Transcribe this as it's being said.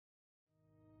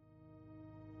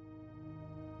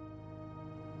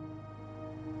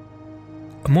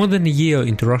More than a year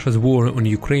into Russia's war on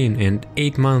Ukraine and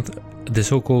 8 months, the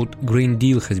so-called Green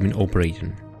Deal has been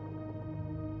operating.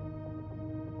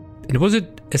 And was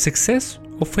it a success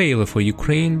or failure for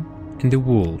Ukraine and the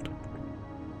world?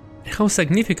 How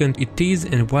significant it is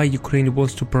and why Ukraine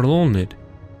wants to prolong it,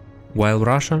 while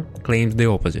Russia claims the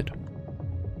opposite.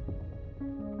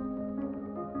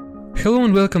 Hello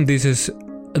and welcome, this is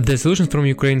the Solutions from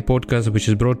Ukraine podcast, which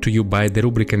is brought to you by the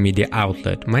Rubrika media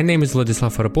outlet. My name is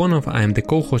Vladislav Faraponov, I am the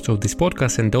co-host of this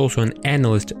podcast and also an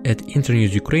analyst at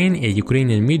Internews Ukraine, a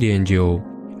Ukrainian media NGO.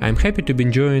 I am happy to be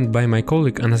joined by my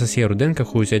colleague Anastasia Rudenko,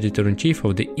 who is editor-in-chief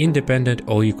of the independent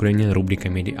all-Ukrainian Rubrika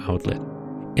media outlet.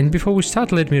 And before we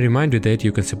start, let me remind you that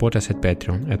you can support us at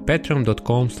Patreon, at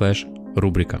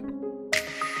patreon.com/rubrika.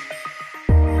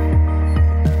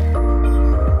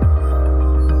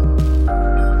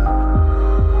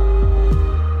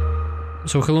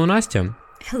 So hello Nastya.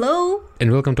 Hello.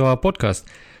 And welcome to our podcast.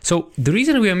 So the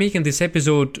reason we are making this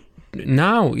episode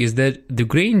now is that the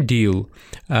grain deal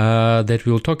that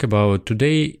we'll talk about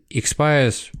today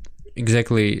expires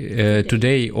exactly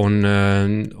today on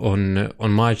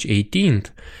March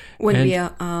 18th. When we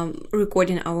are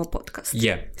recording our podcast.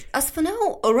 Yeah. As for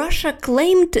now, Russia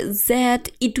claimed that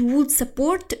it would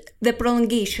support the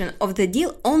prolongation of the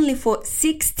deal only for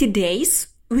 60 days,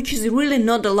 which is really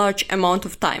not a large amount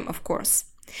of time, of course.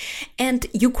 And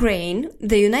Ukraine,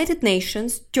 the United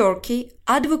Nations, Turkey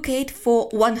advocate for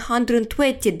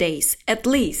 120 days at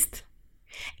least.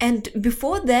 And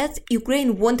before that,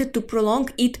 Ukraine wanted to prolong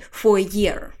it for a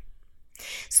year.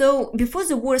 So before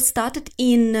the war started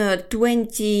in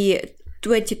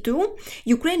 2022,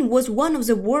 Ukraine was one of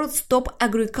the world's top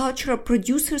agricultural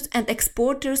producers and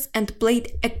exporters and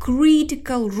played a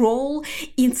critical role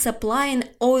in supplying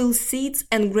oilseeds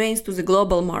and grains to the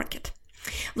global market.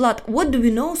 Vlad, what do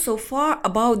we know so far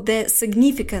about the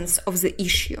significance of the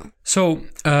issue? So,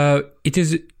 it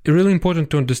is really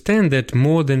important to understand that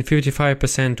more than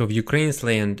 55% of Ukraine's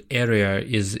land area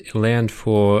is land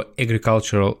for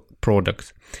agricultural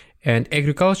products. And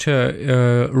agriculture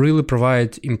really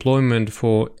provides employment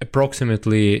for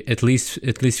approximately at least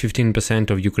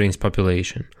 15% of Ukraine's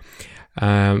population.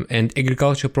 And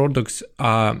agricultural products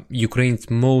are Ukraine's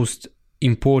most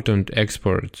important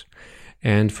exports.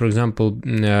 And for example,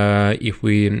 if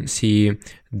we see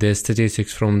the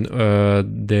statistics from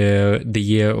the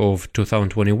year of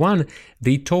 2021,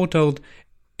 they totaled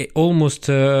almost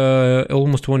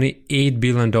 $28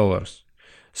 billion.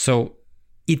 So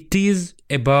it is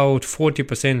about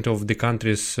 40% of the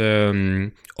country's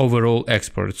overall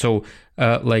export. So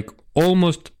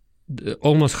almost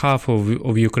half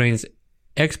of Ukraine's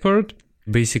export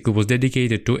basically was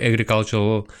dedicated to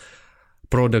agricultural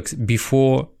products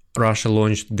before Russia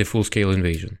launched the full-scale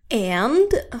invasion. And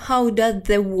how does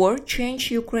the war change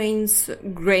Ukraine's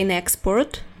grain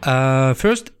export?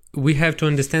 First, we have to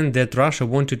understand that Russia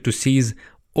wanted to seize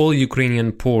all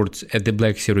Ukrainian ports at the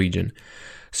Black Sea region.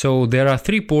 So there are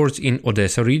 3 ports in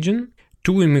Odessa region,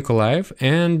 2 in Mykolaiv,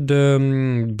 and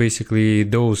basically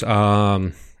those are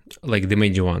like the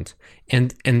major ones.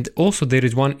 And also there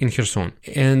is one in Kherson.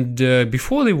 And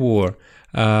before the war,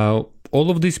 all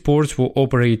of these ports were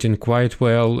operating quite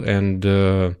well and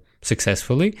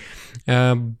successfully,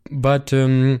 but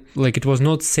it was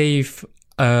not safe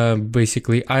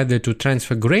basically either to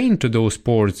transfer grain to those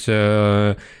ports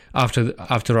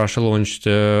after Russia launched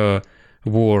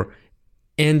war,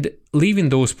 and leaving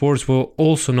those ports were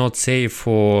also not safe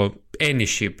for any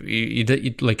ship.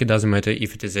 It doesn't matter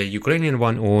if it is a Ukrainian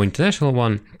one or international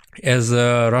one, as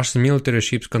Russian military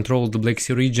ships controlled the Black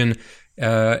Sea region.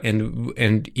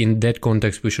 And in that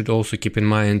context, we should also keep in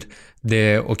mind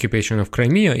the occupation of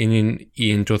Crimea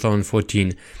in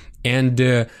 2014, and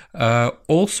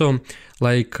also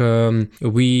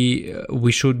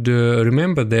we should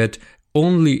remember that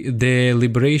only the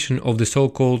liberation of the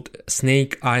so-called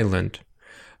Snake Island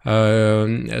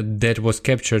that was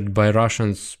captured by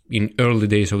Russians in early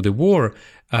days of the war,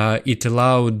 it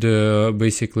allowed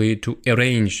basically to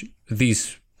arrange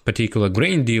this particular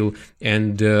grain deal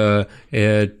and to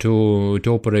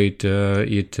operate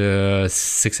it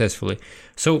successfully.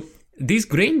 So this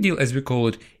grain deal, as we call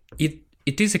it,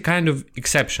 it is a kind of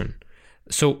exception.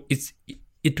 So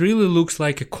it really looks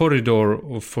like a corridor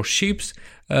for ships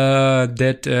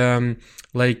that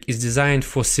is designed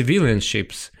for civilian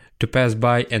ships to pass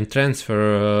by and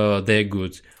transfer their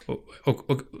goods.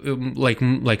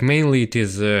 Mainly it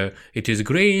is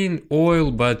grain,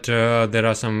 oil, but there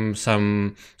are some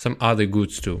other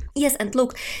goods too. Yes, and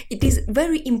look, it is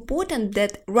very important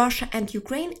that Russia and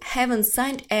Ukraine haven't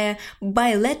signed a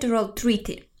bilateral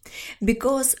treaty.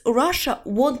 because Russia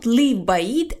won't live by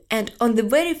it, and on the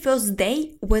very first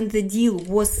day when the deal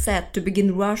was set to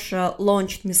begin, Russia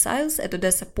launched missiles at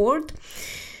Odessa port.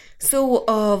 So,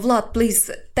 Vlad,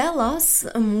 please tell us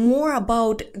more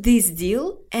about this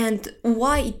deal and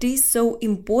why it is so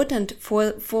important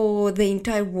for the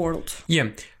entire world. Yeah.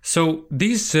 So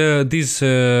this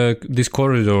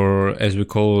corridor, as we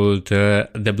call it,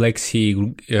 the Black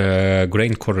Sea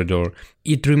grain corridor,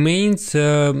 it remains,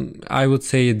 I would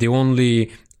say, the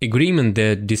only agreement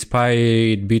that,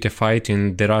 despite bitter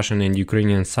fighting, the Russian and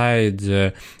Ukrainian sides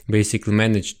basically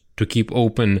managed to keep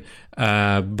open,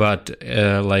 but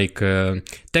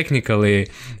technically,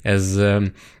 as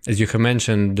you have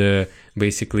mentioned,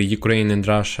 basically Ukraine and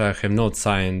Russia have not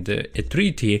signed a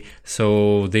treaty,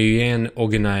 so the UN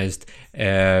organized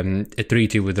a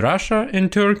treaty with Russia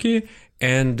and Turkey,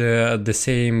 and the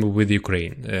same with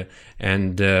Ukraine.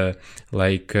 I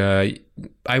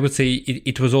would say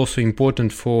it was also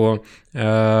important for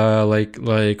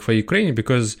for Ukraine,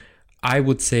 because I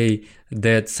would say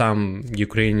that some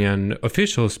Ukrainian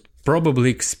officials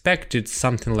probably expected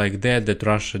something like that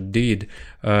Russia did,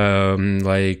 on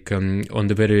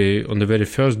the very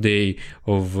first day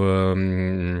of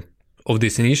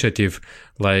this initiative,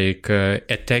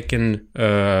 attacking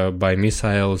by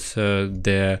missiles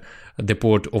the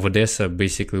port of Odessa,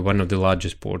 basically one of the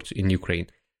largest ports in Ukraine.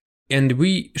 And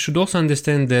we should also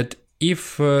understand that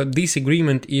if this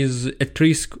agreement is at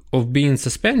risk of being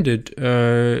suspended,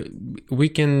 we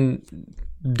can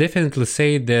definitely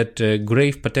say that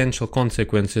grave potential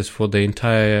consequences for the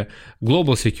entire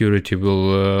global security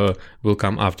will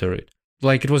come after it.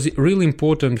 It was really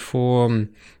important for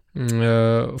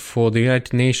the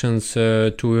United Nations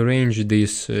to arrange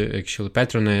this actual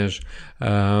patronage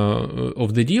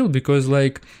of the deal, because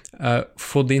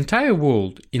for the entire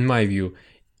world, in my view,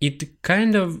 it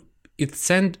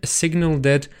sent a signal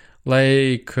that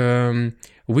we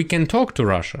can talk to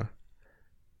Russia.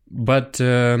 But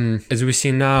as we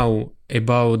see now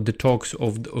about the talks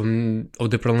of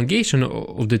the prolongation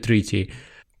of the treaty,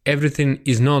 everything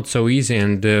is not so easy,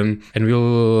 and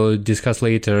we'll discuss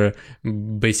later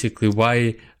basically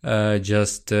why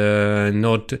just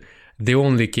not the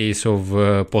only case of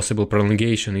possible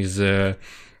prolongation is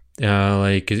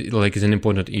is an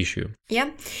important issue.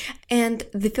 Yeah, and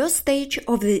the first stage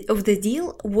of the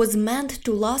deal was meant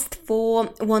to last for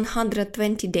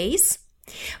 120 days,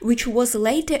 which was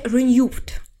later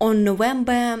renewed on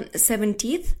November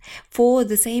 17th for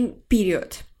the same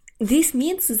period. This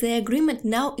means the agreement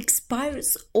now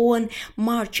expires on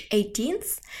March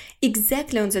 18th,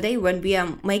 exactly on the day when we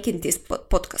are making this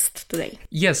podcast today.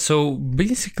 Yes, so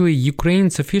basically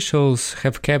Ukraine's officials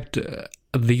have kept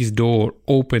this door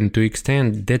open to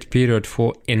extend that period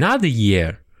for another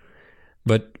year,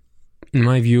 but in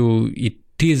my view it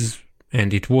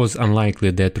was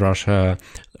unlikely that Russia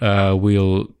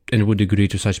will and would agree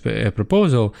to such a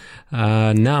proposal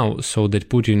now, so that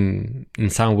Putin in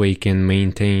some way can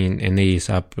maintain an ace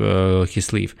up his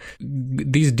sleeve.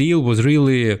 This deal was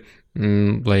really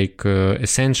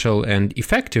essential and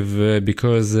effective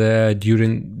because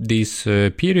during this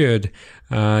period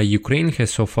Ukraine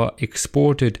has so far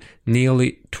exported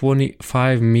nearly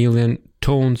 25 million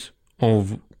tons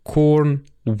of corn,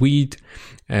 wheat,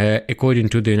 according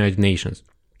to the United Nations.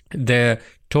 The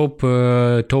top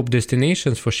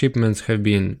destinations for shipments have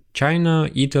been China,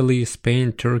 Italy,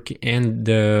 Spain, Turkey, and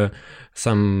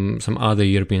some other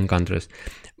European countries.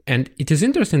 And it is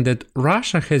interesting that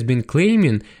Russia has been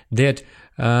claiming that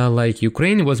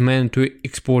Ukraine was meant to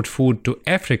export food to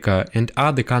Africa and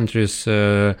other countries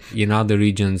in other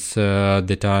regions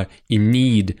that are in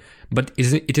need. But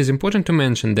it is important to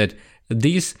mention that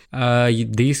this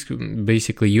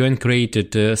basically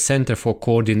UN-created Center for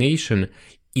Coordination,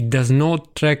 it does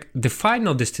not track the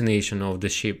final destination of the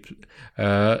ship.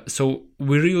 So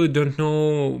we really don't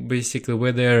know basically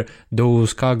whether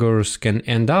those cargoes can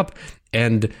end up,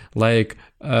 and it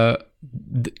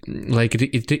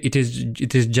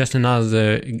is just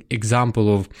another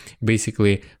example of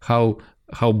basically how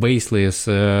baseless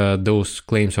those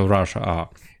claims of Russia are.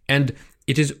 And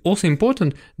it is also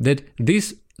important that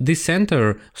this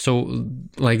center, so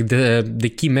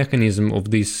the key mechanism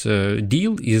of this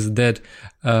deal is that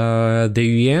the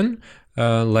UN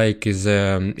is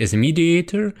a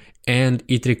mediator, and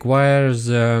it requires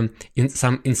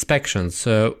some inspections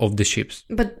of the ships.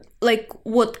 But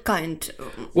what kind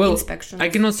of inspections? I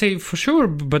cannot say for sure,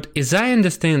 but as I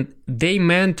understand, they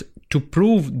meant to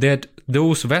prove that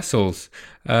those vessels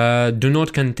do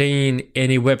not contain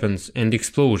any weapons and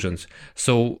explosions.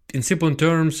 So in simple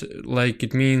terms, like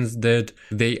it means that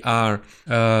they are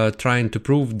trying to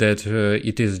prove that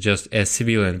it is just a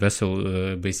civilian vessel,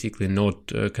 basically not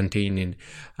containing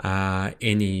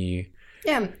any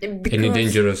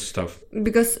dangerous stuff.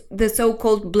 Because the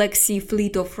so-called Black Sea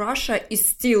Fleet of Russia is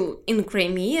still in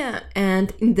Crimea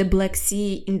and in the Black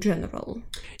Sea in general.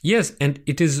 Yes, and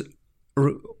it is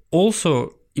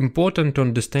also important to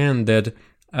understand that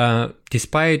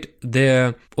despite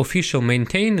the official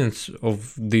maintenance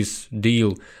of this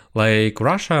deal, like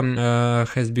Russia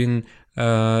has been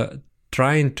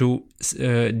trying to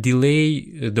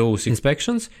delay those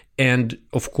inspections, and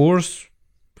of course,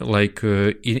 like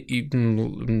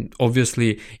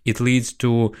obviously it leads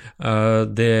to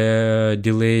the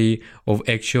delay of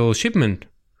actual shipment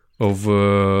of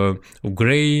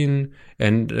grain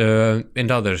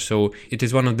and others. So it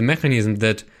is one of the mechanisms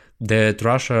that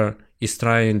Russia is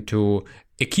trying to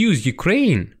accuse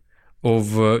Ukraine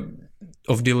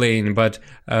of delaying, but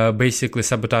basically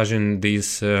sabotaging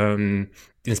these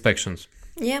inspections.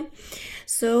 Yeah.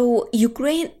 So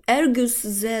Ukraine argues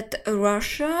that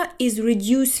Russia is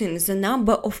reducing the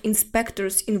number of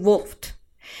inspectors involved.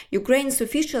 Ukraine's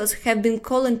officials have been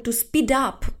calling to speed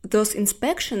up those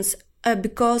inspections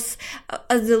because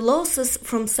the losses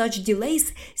from such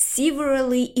delays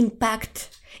severely impact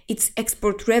its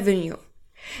export revenue.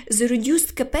 The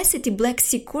reduced capacity Black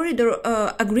Sea Corridor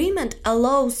agreement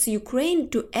allows Ukraine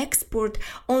to export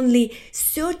only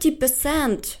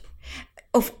 30%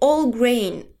 of all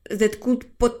grain that could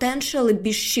potentially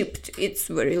be shipped. It's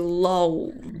very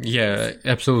low. Yeah,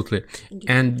 absolutely.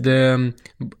 And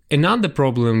another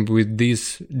problem with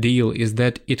this deal is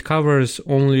that it covers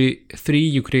only 3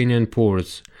 Ukrainian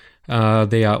ports.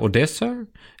 They are Odessa,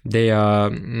 they are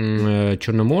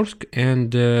Chernomorsk,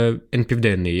 and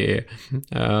Pivdennye.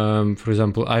 For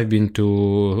example, I've been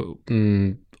to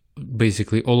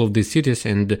basically all of these cities,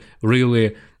 and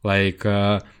really, like,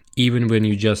 even when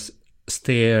you just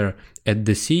stare at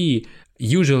the sea,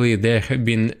 usually there have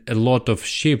been a lot of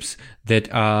ships that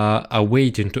are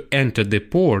waiting to enter the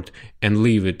port and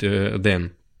leave it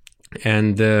then.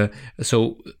 And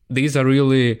so these are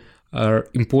really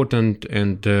important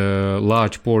and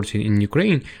large ports in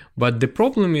Ukraine. But the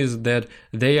problem is that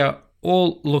they are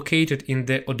all located in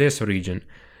the Odessa region.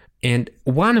 And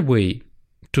one way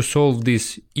to solve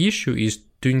this issue is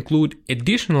to include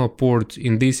additional ports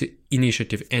in this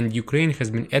initiative, and Ukraine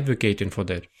has been advocating for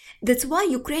that. That's why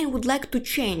Ukraine would like to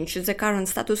change the current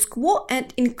status quo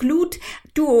and include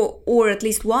 2 or at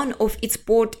least one of its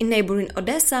ports in neighboring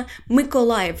Odessa,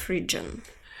 Mykolaiv region.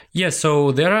 Yes,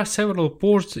 so there are several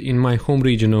ports in my home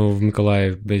region of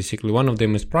Mykolaiv. Basically, one of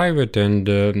them is private and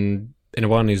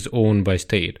one is owned by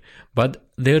state. But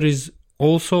there is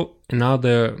also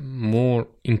another more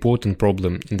important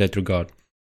problem in that regard.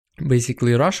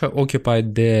 Basically, Russia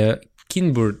occupied the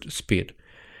Kinburt Spit.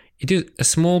 It is a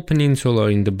small peninsula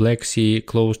in the Black Sea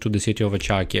close to the city of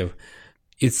Achakiev.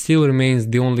 It still remains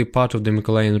the only part of the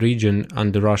Mykolaiv region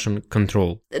under Russian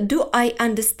control. Do I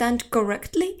understand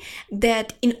correctly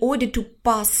that in order to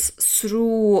pass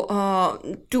through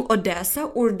to Odessa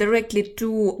or directly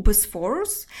to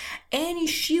Bosphorus, any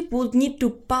ship would need to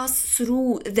pass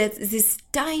through this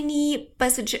tiny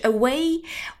passageway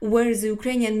where the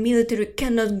Ukrainian military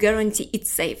cannot guarantee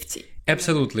its safety?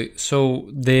 Absolutely. So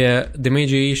the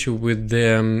major issue with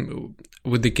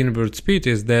the Kinburt Spit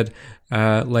is that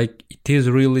like it is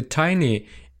really tiny,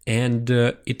 and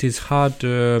it is hard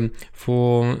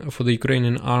for the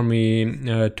Ukrainian army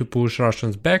to push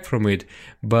Russians back from it,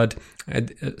 but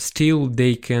still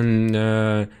they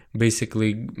can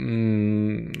basically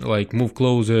like move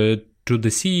closer to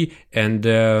the sea and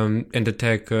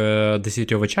attack the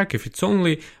city of Achakiev. It's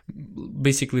only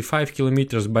basically 5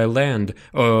 kilometers by land,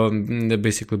 or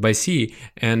basically by sea,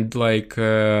 and like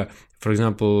for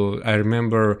example, I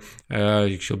remember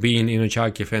actually being in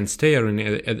Achakiev and staring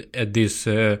at this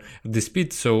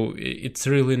spit, so it's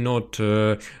really not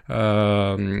a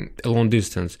long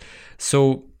distance.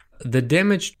 So the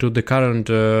damage to the current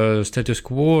status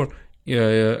quo,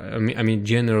 I mean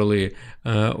generally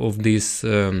of this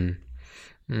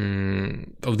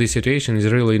situation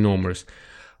is really enormous.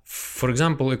 For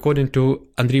example, according to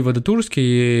Andriy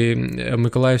Vodotursky,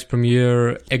 Mykolaiv's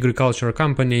premier agricultural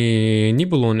company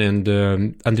Nibelon, and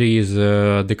Andriy is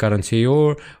the current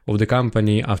CEO of the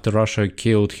company after Russia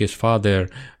killed his father,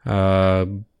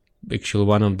 actually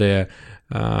one of the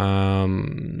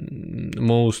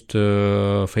most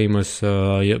famous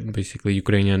basically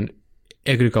Ukrainian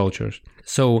agricultures.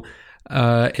 So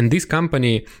and this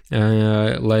company,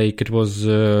 like it was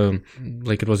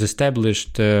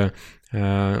established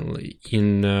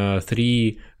in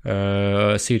 3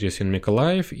 cities, in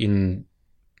Mykolaiv,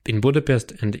 in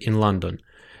Budapest, and in London.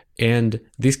 And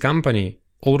this company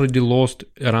already lost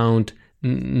around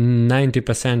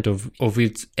 90% of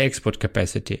its export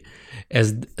capacity,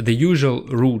 as the usual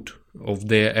route of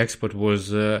their export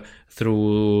was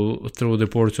through the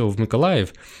ports of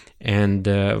Mykolaiv. And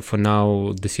for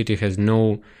now, the city has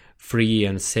no free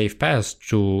and safe path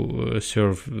to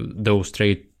serve those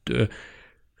trade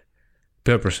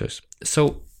purposes.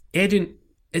 So adding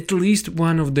at least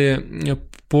one of the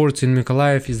ports in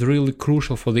Mykolaiv is really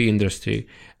crucial for the industry.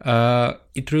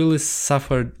 It really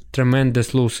suffered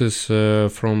tremendous losses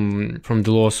from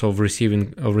the loss of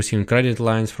receiving credit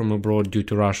lines from abroad due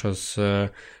to Russia's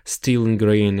stealing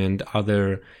grain and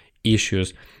other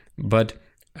issues. But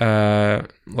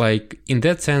in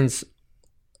that sense,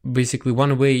 basically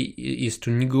one way is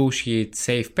to negotiate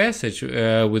safe passage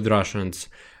with Russians.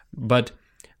 But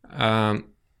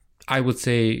I would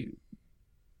say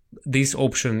this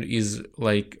option is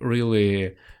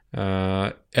really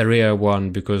a rare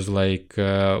one, because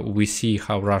we see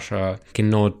how Russia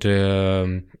cannot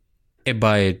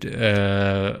abide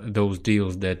those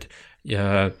deals that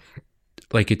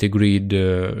it agreed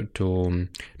to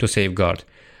safeguard.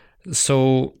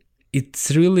 So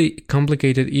it's really a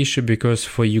complicated issue, because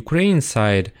for Ukraine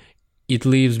side it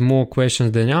leaves more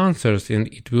questions than answers, and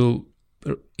it will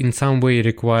in some way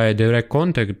require direct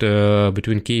contact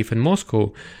between Kyiv and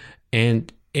Moscow,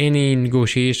 and any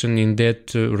negotiation in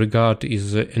that regard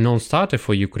is a non-starter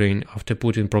for Ukraine after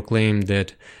Putin proclaimed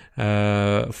that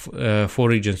 4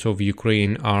 regions of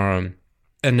Ukraine are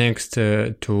annexed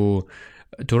to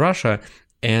Russia.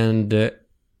 And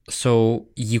so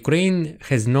Ukraine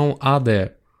has no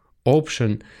other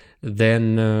option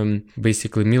than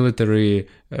basically military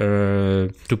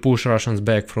to push Russians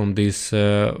back from this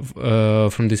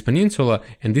peninsula.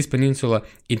 And this peninsula,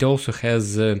 it also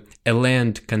has a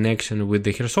land connection with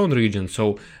the Kherson region.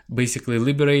 So basically,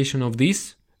 liberation of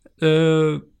this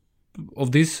peninsula.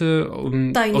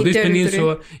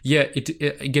 Yeah,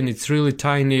 it's really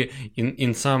tiny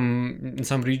in some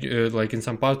region, in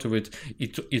some part of it.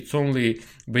 It's only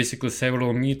basically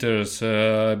several meters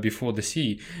before the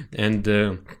sea, and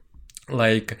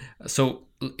so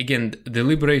again, the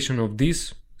liberation of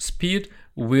this speed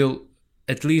will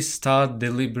at least start the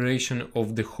liberation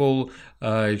of the whole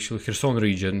Kherson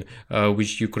region,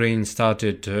 which Ukraine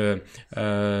started to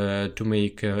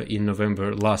make in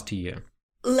November last year.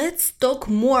 Let's talk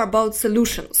more about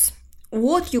solutions.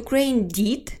 What Ukraine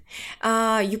did,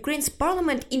 Ukraine's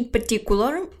parliament in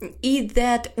particular, is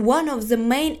that one of the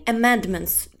main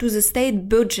amendments to the state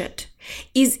budget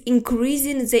is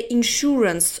increasing the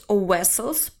insurance of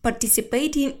vessels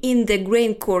participating in the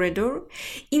grain corridor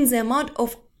in the amount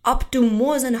of up to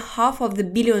more than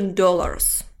 $500 million.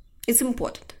 It's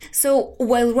important. So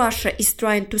while Russia is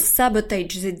trying to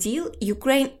sabotage the deal,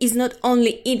 Ukraine is not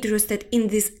only interested in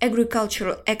this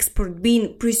agricultural export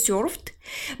being preserved,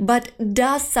 but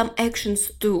does some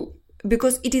actions too,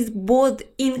 because it is both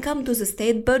income to the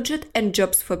state budget and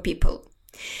jobs for people.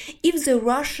 If the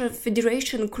Russian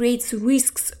Federation creates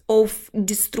risks of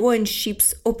destroying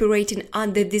ships operating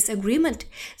under this agreement,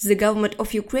 the government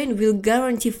of Ukraine will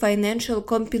guarantee financial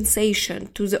compensation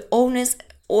to the owners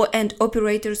and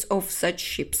operators of such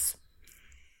ships.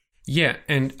 Yeah,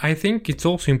 and I think it's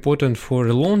also important for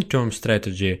a long-term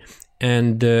strategy,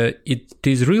 and it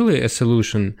is really a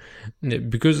solution,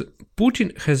 because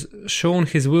Putin has shown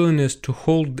his willingness to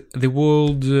hold the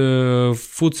world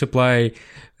food supply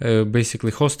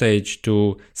basically hostage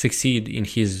to succeed in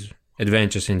his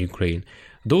adventures in Ukraine.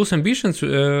 Those ambitions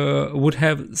would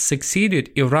have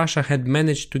succeeded if Russia had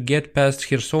managed to get past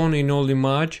Kherson in early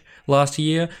March last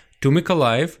year to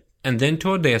Mykolaiv and then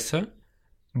to Odessa,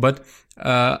 but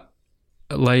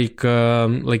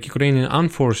Ukrainian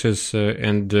armed forces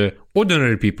and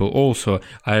ordinary people also.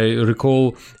 I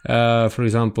recall, for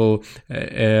example,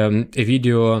 a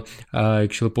video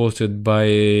actually posted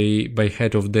by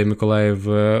head of the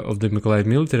Mykolaiv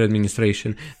military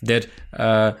administration that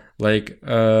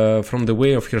from the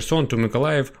way of Kherson to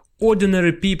Mykolaiv,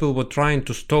 ordinary people were trying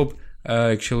to stop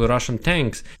Russian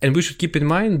tanks. And we should keep in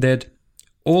mind that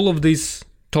all of these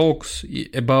talks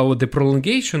about the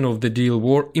prolongation of the deal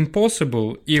were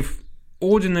impossible if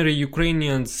ordinary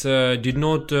Ukrainians did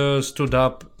not stood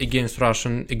up against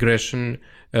Russian aggression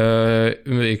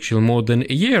more than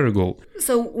a year ago.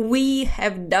 So we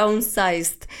have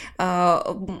downsized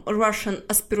Russian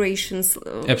aspirations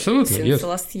Absolutely, since yes.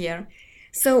 last year.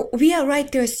 So we are right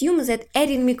to assume that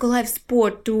adding Mykolaiev's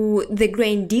port to the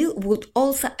grain deal would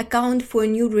also account for a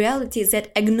new reality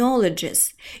that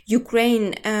acknowledges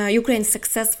Ukraine's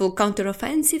successful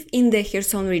counteroffensive in the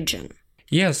Kherson region.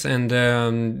 Yes, and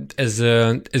as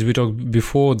we talked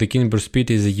before, the Kinbur Spit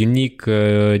is a unique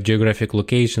geographic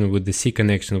location with the sea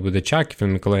connection with the Charkiv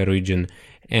and Mykolaiv region,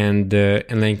 and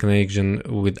land connection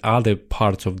with other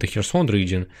parts of the Kherson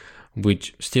region,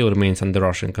 which still remains under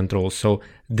Russian control. So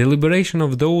the liberation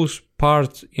of those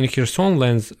parts in Kherson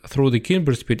lands through the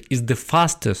Kinbur Spit is the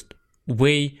fastest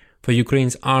way for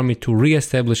Ukraine's army to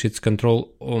re-establish its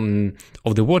control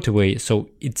of the waterway.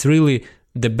 So it's really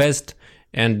the best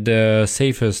and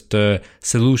safest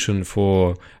solution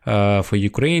for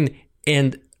Ukraine,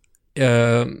 and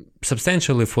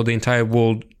substantially for the entire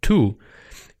world too.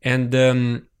 And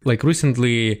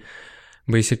recently,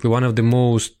 basically one of the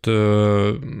most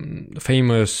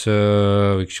famous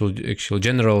actual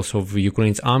generals of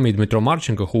Ukraine's army, Dmytro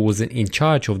Marchenko, who was in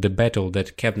charge of the battle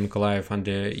that kept Mykolaiv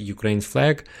under Ukraine's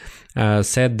flag,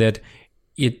 said that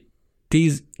it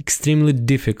is extremely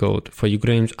difficult for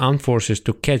Ukraine's armed forces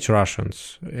to catch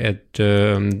Russians at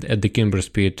the Kinbur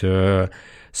Spit.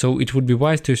 So it would be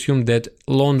wise to assume that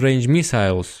long-range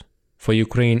missiles for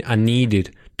Ukraine are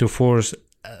needed to force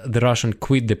the Russian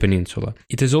quit the peninsula.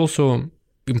 It is also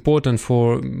important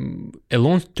for a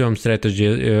long-term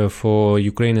strategy for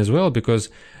Ukraine as well, because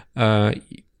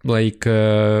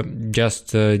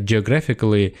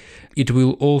geographically, it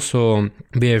will also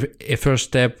be a first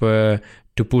step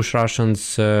to push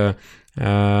Russians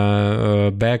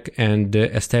back, and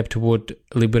a step toward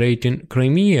liberating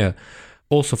Crimea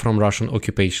also from Russian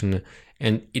occupation.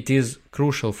 And it is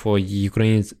crucial for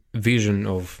Ukraine's vision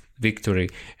of victory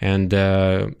and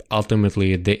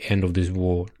ultimately the end of this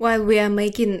war. While we are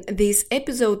making this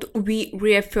episode, we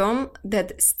reaffirm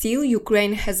that still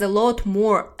Ukraine has a lot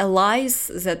more allies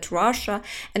than Russia,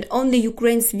 and only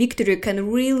Ukraine's victory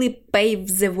can really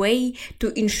pave the way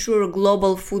to ensure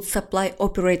global food supply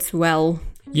operates well.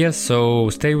 Yes, so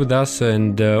stay with us,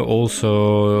 and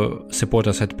also support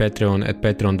us at Patreon at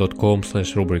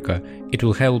patreon.com/Rubrika. It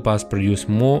will help us produce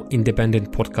more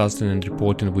independent podcasting and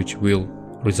reporting, which will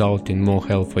result in more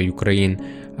help for Ukraine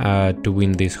to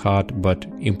win this hard but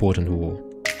important war.